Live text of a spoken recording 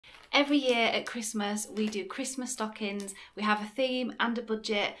Every year at Christmas we do Christmas stockings. We have a theme and a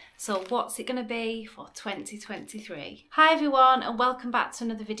budget. So what's it going to be for 2023? Hi everyone and welcome back to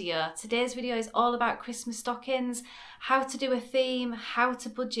another video. Today's video is all about Christmas stockings, how to do a theme, how to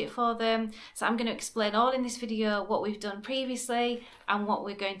budget for them. So I'm going to explain all in this video what we've done previously and what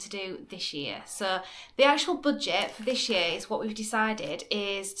we're going to do this year. So the actual budget for this year is what we've decided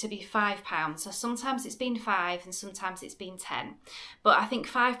is to be £5. So sometimes it's been 5 and sometimes it's been 10. But I think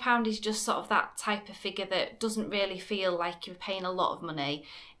 £5 is just sort of that type of figure that doesn't really feel like you're paying a lot of money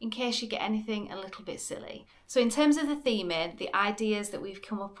in case you get anything a little bit silly. So in terms of the theming, the ideas that we've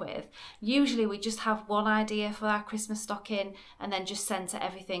come up with, usually we just have one idea for our Christmas stocking and then just centre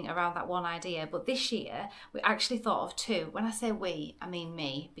everything around that one idea. But this year, we actually thought of 2. When I say we, I mean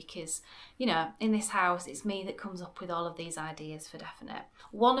me, because, you know, in this house, it's me that comes up with all of these ideas for definite.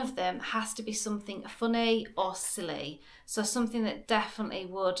 One of them has to be something funny or silly. So something that definitely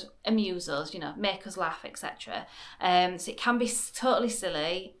would amuse us, you know, make us laugh, etc. So it can be totally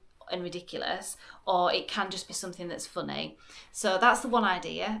silly and ridiculous, or it can just be something that's funny. So that's the one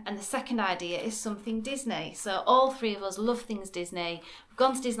idea. And the second idea is something Disney. So all 3 of us love things Disney. We've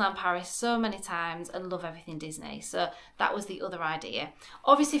gone to Disneyland Paris so many times and love everything Disney. So that was the other idea.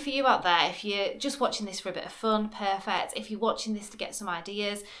 Obviously for you out there, if you're just watching this for a bit of fun, perfect. If you're watching this to get some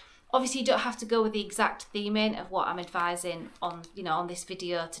ideas, obviously you don't have to go with the exact theming of what I'm advising on, you know, on this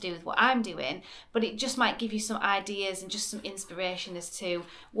video to do with what I'm doing, but it just might give you some ideas and just some inspiration as to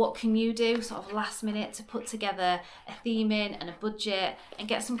what can you do sort of last minute to put together a theming and a budget and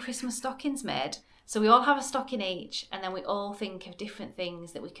get some Christmas stockings made. So we all have a stocking each and then we all think of different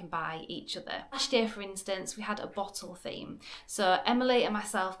things that we can buy each other. Last year, for instance, we had a bottle theme. So Emily and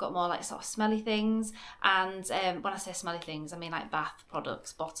myself got more like sort of smelly things, and when I say smelly things, I mean like bath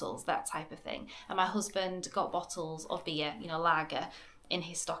products, bottles, that type of thing. And my husband got bottles of beer, you know, lager, in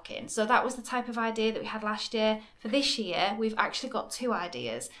his stocking. So that was the type of idea that we had last year. For this year, we've actually got 2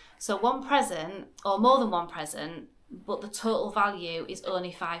 ideas. So one present, or more than one present, but the total value is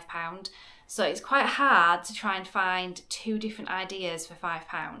only £5. So it's quite hard to try and find 2 different ideas for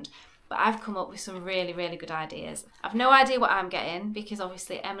 £5. But I've come up with some really, really good ideas. I've no idea what I'm getting because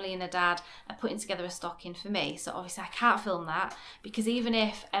obviously Emily and her dad are putting together a stocking for me. So obviously I can't film that because even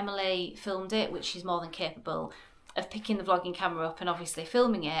if Emily filmed it, which she's more than capable of picking the vlogging camera up and obviously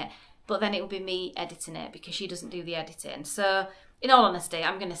filming it, but then it will be me editing it because she doesn't do the editing. So in all honesty,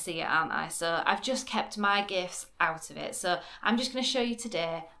 I'm going to see it, aren't I? So I've just kept my gifts out of it. So I'm just going to show you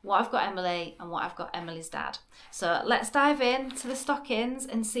today what I've got Emily and what I've got Emily's dad. So let's dive into the stockings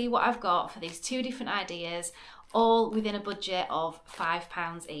and see what I've got for these 2 different ideas, all within a budget of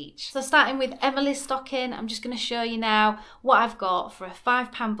 £5 each. So starting with Emily's stocking, I'm just going to show you now what I've got for a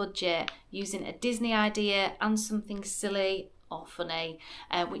 £5 budget using a Disney idea and something silly or funny,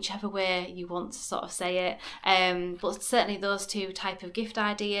 whichever way you want to sort of say it. But certainly those 2 type of gift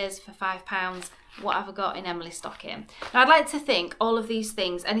ideas for £5. What have I got in Emily's stocking? Now I'd like to think all of these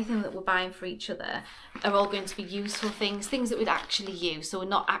things, anything that we're buying for each other, are all going to be useful things, things that we'd actually use, so we're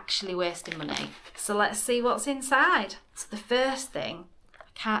not actually wasting money. So let's see what's inside. So the first thing, I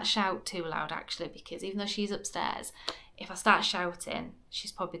can't shout too loud actually, because even though she's upstairs, if I start shouting,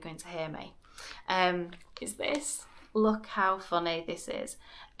 she's probably going to hear me. Is this? Look how funny this is.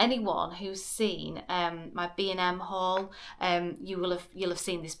 Anyone who's seen my B&M haul, you'll have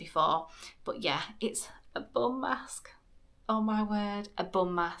seen this before. But yeah, it's a bum mask. Oh my word, a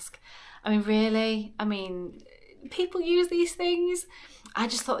bum mask. I mean, really? I mean, people use these things. I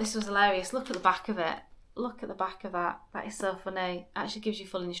just thought this was hilarious. Look at the back of it. Look at the back of that. That is so funny. It actually gives you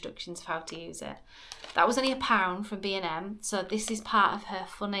full instructions of how to use it. That was only £1 from B&M. So this is part of her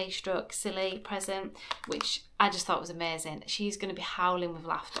funny stroke silly present, which I just thought was amazing. She's going to be howling with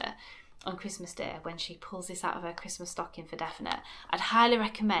laughter on Christmas Day when she pulls this out of her Christmas stocking for definite. I'd highly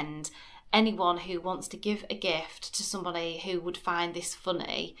recommend anyone who wants to give a gift to somebody who would find this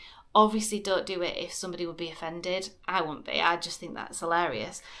funny. Obviously don't do it if somebody would be offended. I wouldn't be, I just think that's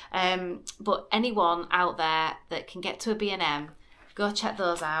hilarious. But anyone out there that can get to a B&M, go check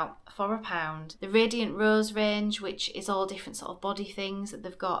those out for £1. The Radiant Rose range, which is all different sort of body things that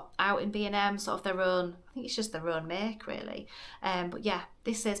they've got out in B&M, sort of their own, I think it's just their own make really. But yeah,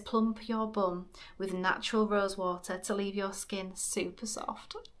 this says plump your bum with natural rose water to leave your skin super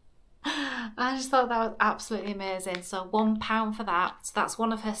soft. I just thought that was absolutely amazing. So £1 for that. So that's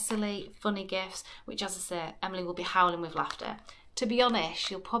one of her silly, funny gifts, which, as I say, Emily will be howling with laughter. To be honest,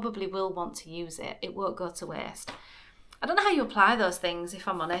 she'll probably will want to use it. It won't go to waste. I don't know how you apply those things, if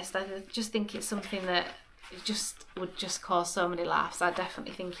I'm honest. I just think it's something that would just cause so many laughs. I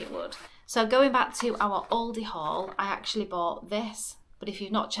definitely think it would. So going back to our Aldi haul, I actually bought this but if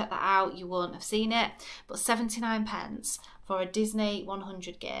you've not checked that out, you won't have seen it. But 79 pence for a Disney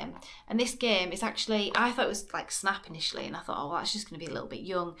 100 game. And this game is actually, I thought it was like Snap initially, and I thought, oh, well, that's just going to be a little bit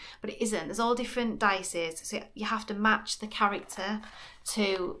young, but it isn't. There's all different dices, so you have to match the character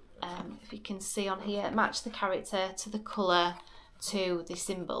to, if you can see on here, match the character to the colour to the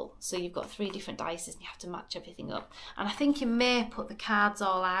symbol. So you've got 3 different dices and you have to match everything up. And I think you may put the cards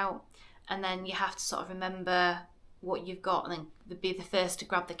all out, and then you have to sort of remember what you've got and then be the first to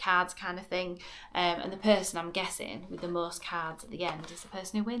grab the cards kind of thing. And the person, I'm guessing, with the most cards at the end is the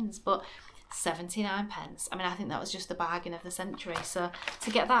person who wins. But 79 pence. I mean, I think that was just the bargain of the century. So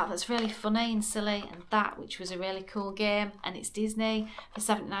to get that, that's really funny and silly, and that, which was a really cool game, and it's Disney for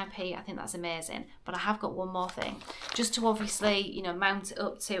 79p, I think that's amazing. But I have got one more thing, just to obviously, you know, mount it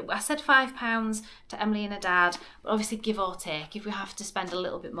up to, I said £5 to Emily and her dad, but obviously give or take. If we have to spend a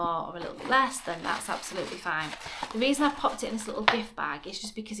little bit more or a little bit less, then that's absolutely fine. The reason I've popped it in this little gift bag is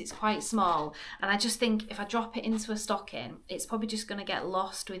just because it's quite small, and I just think if I drop it into a stocking, it's probably just going to get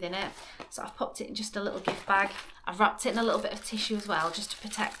lost within it. So I've popped it in just a little gift bag. I've wrapped it in a little bit of tissue as well, just to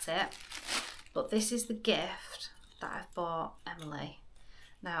protect it. But this is the gift that I've bought Emily.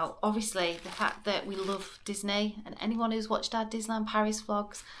 Now, obviously, the fact that we love Disney, and anyone who's watched our Disneyland Paris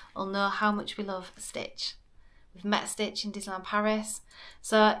vlogs will know how much we love Stitch. We've met Stitch in Disneyland Paris.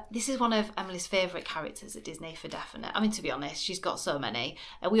 So this is one of Emily's favourite characters at Disney for definite. I mean, to be honest, she's got so many.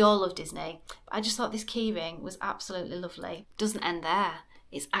 We all love Disney. But I just thought this keyring was absolutely lovely. Doesn't end there.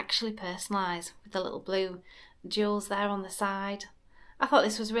 It's actually personalised with the little blue jewels there on the side. I thought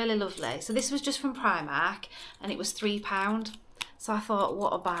this was really lovely. So this was just from Primark, and it was £3. So I thought,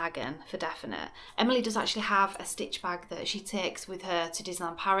 what a bargain for definite. Emily does actually have a Stitch bag that she takes with her to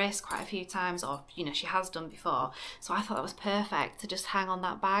Disneyland Paris quite a few times, or, you know, she has done before. So I thought that was perfect to just hang on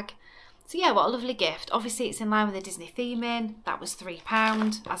that bag. So yeah, what a lovely gift. Obviously it's in line with the Disney theming. That was £3,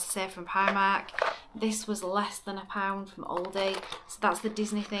 as I say, from Primark. This was less than £1 from Aldi. So that's the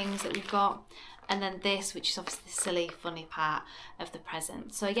Disney things that we've got. And then this, which is obviously the silly, funny part of the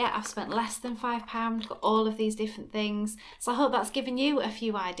present. So yeah, I've spent less than £5, got all of these different things. So I hope that's given you a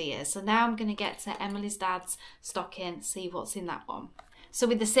few ideas. So now I'm going to get to Emily's dad's stocking, see what's in that one. So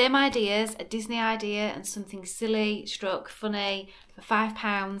with the same ideas, a Disney idea and something silly, stroke, funny, for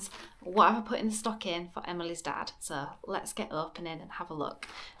 £5, what have I put in the stocking for Emily's dad? So let's get opening and have a look.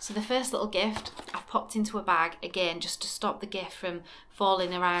 So the first little gift I've popped into a bag, again, just to stop the gift from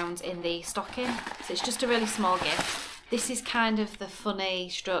falling around in the stocking. So it's just a really small gift. This is kind of the funny,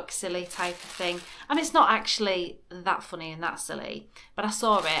 stroke, silly type of thing. And it's not actually that funny and that silly, but I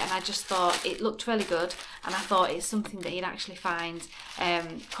saw it and I just thought it looked really good, and I thought it's something that you'd actually find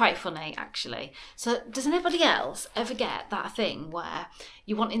quite funny, actually. So does anybody else ever get that thing where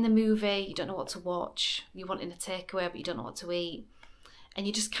you want in the movie, you don't know what to watch, you want in a takeaway but you don't know what to eat, and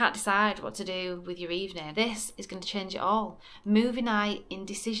you just can't decide what to do with your evening? This is going to change it all. Movie night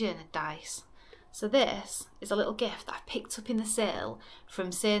indecision dice. So this is a little gift that I picked up in the sale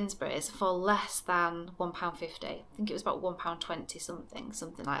from Sainsbury's for less than £1.50. I think it was about £1.20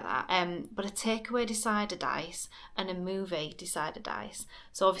 something like that. But a takeaway decider dice and a movie decider dice.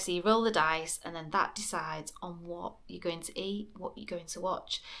 So obviously you roll the dice and then that decides on what you're going to eat, what you're going to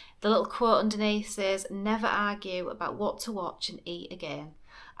watch. The little quote underneath says, "Never argue about what to watch and eat again."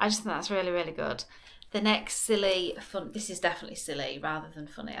 I just think that's really, really good. The next silly, fun, this is definitely silly rather than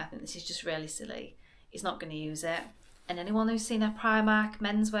funny. I think this is just really silly. He's not going to use it. And anyone who's seen a Primark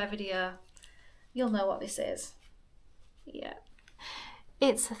menswear video, you'll know what this is. Yeah.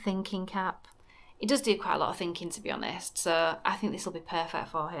 It's a thinking cap. He does do quite a lot of thinking, to be honest. So I think this will be perfect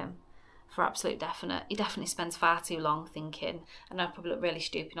for him. For absolute definite. He definitely spends far too long thinking. I know I probably look really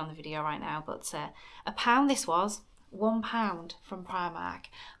stupid on the video right now, but £1 this was. £1 from Primark.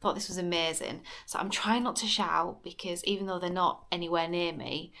 Thought this was amazing. So I'm trying not to shout, because even though they're not anywhere near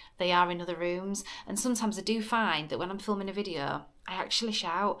me, they are in other rooms, and sometimes I do find that when I'm filming a video I actually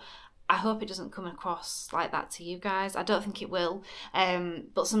shout. I hope it doesn't come across like that to you guys. I don't think it will,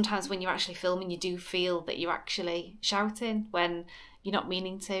 but sometimes when you're actually filming you do feel that you're actually shouting when you're not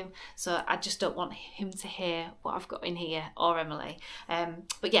meaning to. So I just don't want him to hear what I've got in here, or Emily.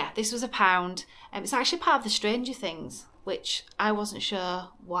 But yeah, this was £1. It's actually part of the Stranger Things, which I wasn't sure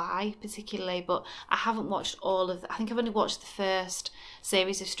why particularly, but I haven't watched all of I think I've only watched the first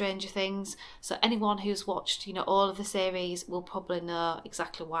series of Stranger Things. So anyone who's watched, you know, all of the series will probably know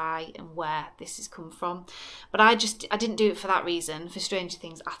exactly why and where this has come from. But I didn't do it for that reason, for Stranger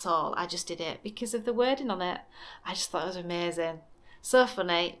Things at all. I just did it because of the wording on it. I just thought it was amazing. So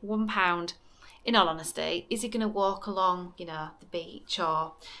funny. £1. In all honesty, is he going to walk along, you know, the beach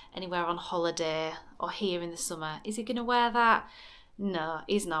or anywhere on holiday or here in the summer? Is he going to wear that? No,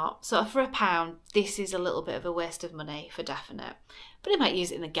 he's not. So for £1, this is a little bit of a waste of money for definite. But he might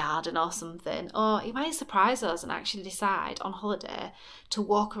use it in the garden or something, or he might surprise us and actually decide on holiday to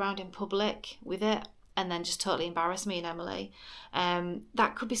walk around in public with it and then just totally embarrass me and Emily.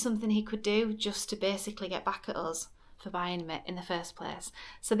 That could be something he could do just to basically get back at us for buying it in the first place.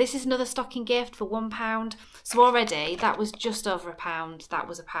 So this is another stocking gift for £1. So already that was just over £1. That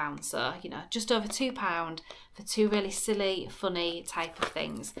was £1. So, you know, just over £2 for two really silly, funny type of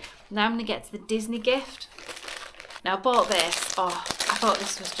things. Now I'm going to get to the Disney gift. Now I bought this. Oh, I thought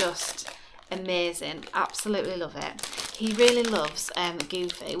this was just amazing. Absolutely love it. He really loves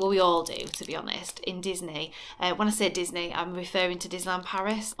Goofy. Well, we all do, to be honest, in Disney. When I say Disney, I'm referring to Disneyland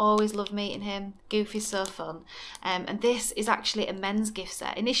Paris. Always love meeting him. Goofy's so fun. And this is actually a men's gift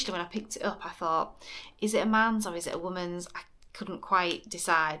set. Initially, when I picked it up, I thought, is it a man's or is it a woman's? I couldn't quite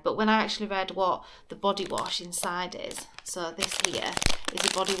decide. But when I actually read what the body wash inside is, so this here is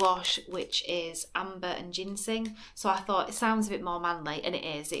a body wash which is amber and ginseng. So I thought it sounds a bit more manly, and it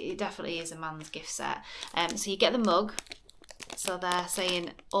is. It definitely is a man's gift set. So you get the mug. So they're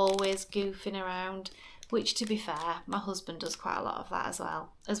saying always goofing around, which, to be fair, my husband does quite a lot of that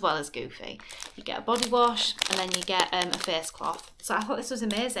as well as Goofy. You get a body wash and then you get a face cloth. So I thought this was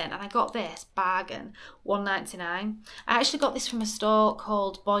amazing, and I got this bargain, £1.99. I actually got this from a store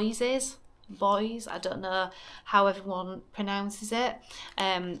called Boys, I don't know how everyone pronounces it.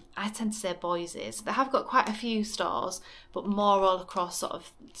 I tend to say Boyses. They have got quite a few stores, but more all across sort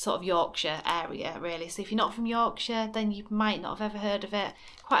of Yorkshire area, really. So if you're not from Yorkshire, then you might not have ever heard of it.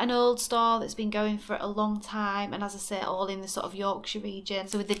 Quite an old store that's been going for a long time, and as I say, all in the sort of Yorkshire region.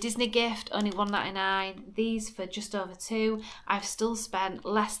 So with the Disney gift, only £1.99. These for just over £2. I've still spent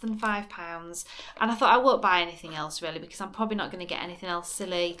less than £5, and I thought I won't buy anything else really, because I'm probably not going to get anything else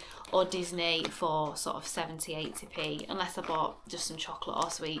silly or Disney for sort of 70-80p, unless I bought just some chocolate or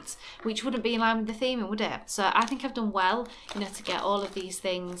sweets, which wouldn't be in line with the theming, would it? So I think I've done well, you know, to get all of these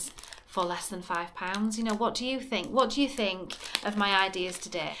things for less than £5. You know, what do you think? What do you think of my ideas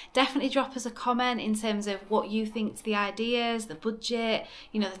today? Definitely drop us a comment in terms of what you think to the ideas, the budget,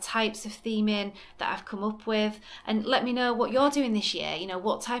 you know, the types of theming that I've come up with, and let me know what you're doing this year. You know,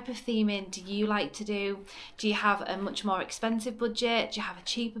 what type of theming do you like to do? Do you have a much more expensive budget? Do you have a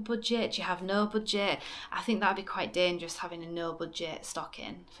cheaper budget? Do you have no budget? I think that'd be quite dangerous, having a no budget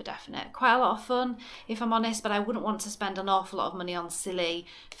stocking, for definite. Quite a lot of fun, if I'm honest, but I wouldn't want to spend an awful lot of money on silly,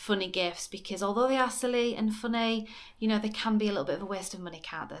 funny gifts, because although they are silly and funny, you know, they can be a little bit of a waste of money,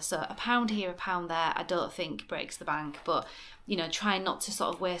 can't they? So £1 here, £1 there, I don't think breaks the bank, but you know, try not to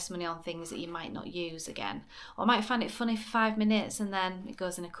sort of waste money on things that you might not use again, or might find it funny for 5 minutes and then it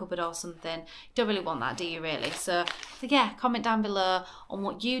goes in a cupboard or something. You don't really want that, do you, really? So yeah, comment down below on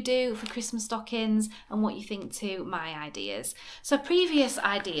what you do for Christmas stockings and what you think to my ideas. So previous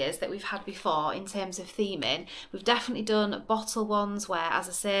ideas that we've had before in terms of theming, we've definitely done bottle ones where, as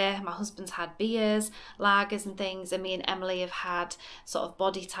I say, my husband's had beers, lagers and things, and me and Emily have had sort of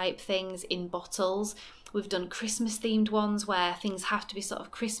body type things in bottles. We've done Christmas themed ones where things have to be sort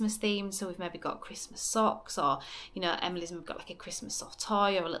of Christmas themed. So we've maybe got Christmas socks, or, you know, Emily's maybe got like a Christmas soft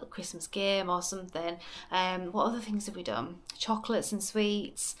toy or a little Christmas game or something. What other things have we done? Chocolates and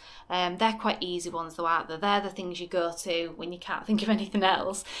sweets. They're quite easy ones though, aren't they? They're the things you go to when you can't think of anything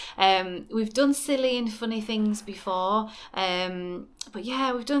else. We've done silly and funny things before. But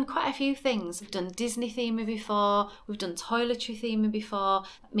yeah, we've done quite a few things. We've done Disney theming before, we've done toiletry theming before.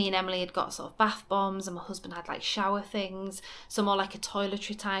 Me and Emily had got sort of bath bombs, and my husband had like shower things, so more like a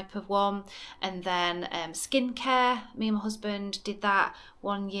toiletry type of one. And then skincare, me and my husband did that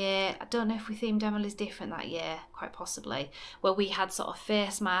one year. I don't know if we themed Emily's different that year, quite possibly, where we had sort of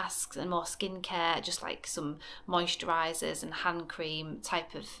face masks and more skincare, just like some moisturisers and hand cream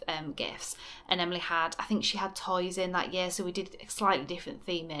type of gifts. And Emily had, I think she had toys in that year, so we did a slightly different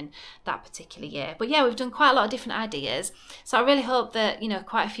theming that particular year. But yeah, we've done quite a lot of different ideas, so I really hope that, you know,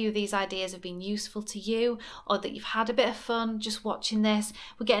 quite a few of these ideas have been useful to you, or that you've had a bit of fun just watching this.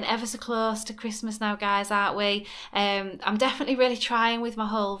 We're getting ever so close to Christmas now, guys, aren't we? I'm definitely really trying with my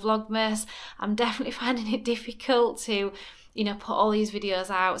whole Vlogmas. I'm definitely finding it difficult to, you know, put all these videos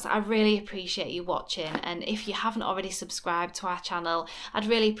out, so I really appreciate you watching. And if you haven't already subscribed to our channel, I'd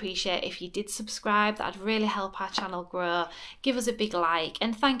really appreciate if you did subscribe. That'd really help our channel grow. Give us a big like,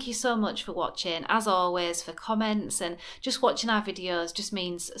 and thank you so much for watching, as always, for comments, and just watching our videos just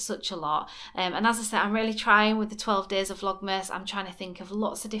means such a lot. And as I said, I'm really trying with the 12 days of Vlogmas. I'm trying to think of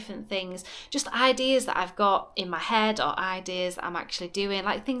lots of different things, just ideas that I've got in my head, or ideas that I'm actually doing,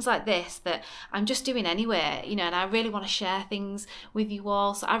 like things like this that I'm just doing anyway, you know, and I really want to share share things with you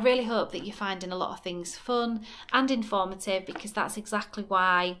all. So I really hope that you're finding a lot of things fun and informative, because that's exactly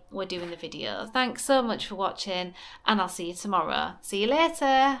why we're doing the video. Thanks so much for watching, and I'll see you tomorrow. See you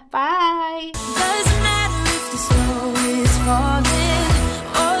later. Bye.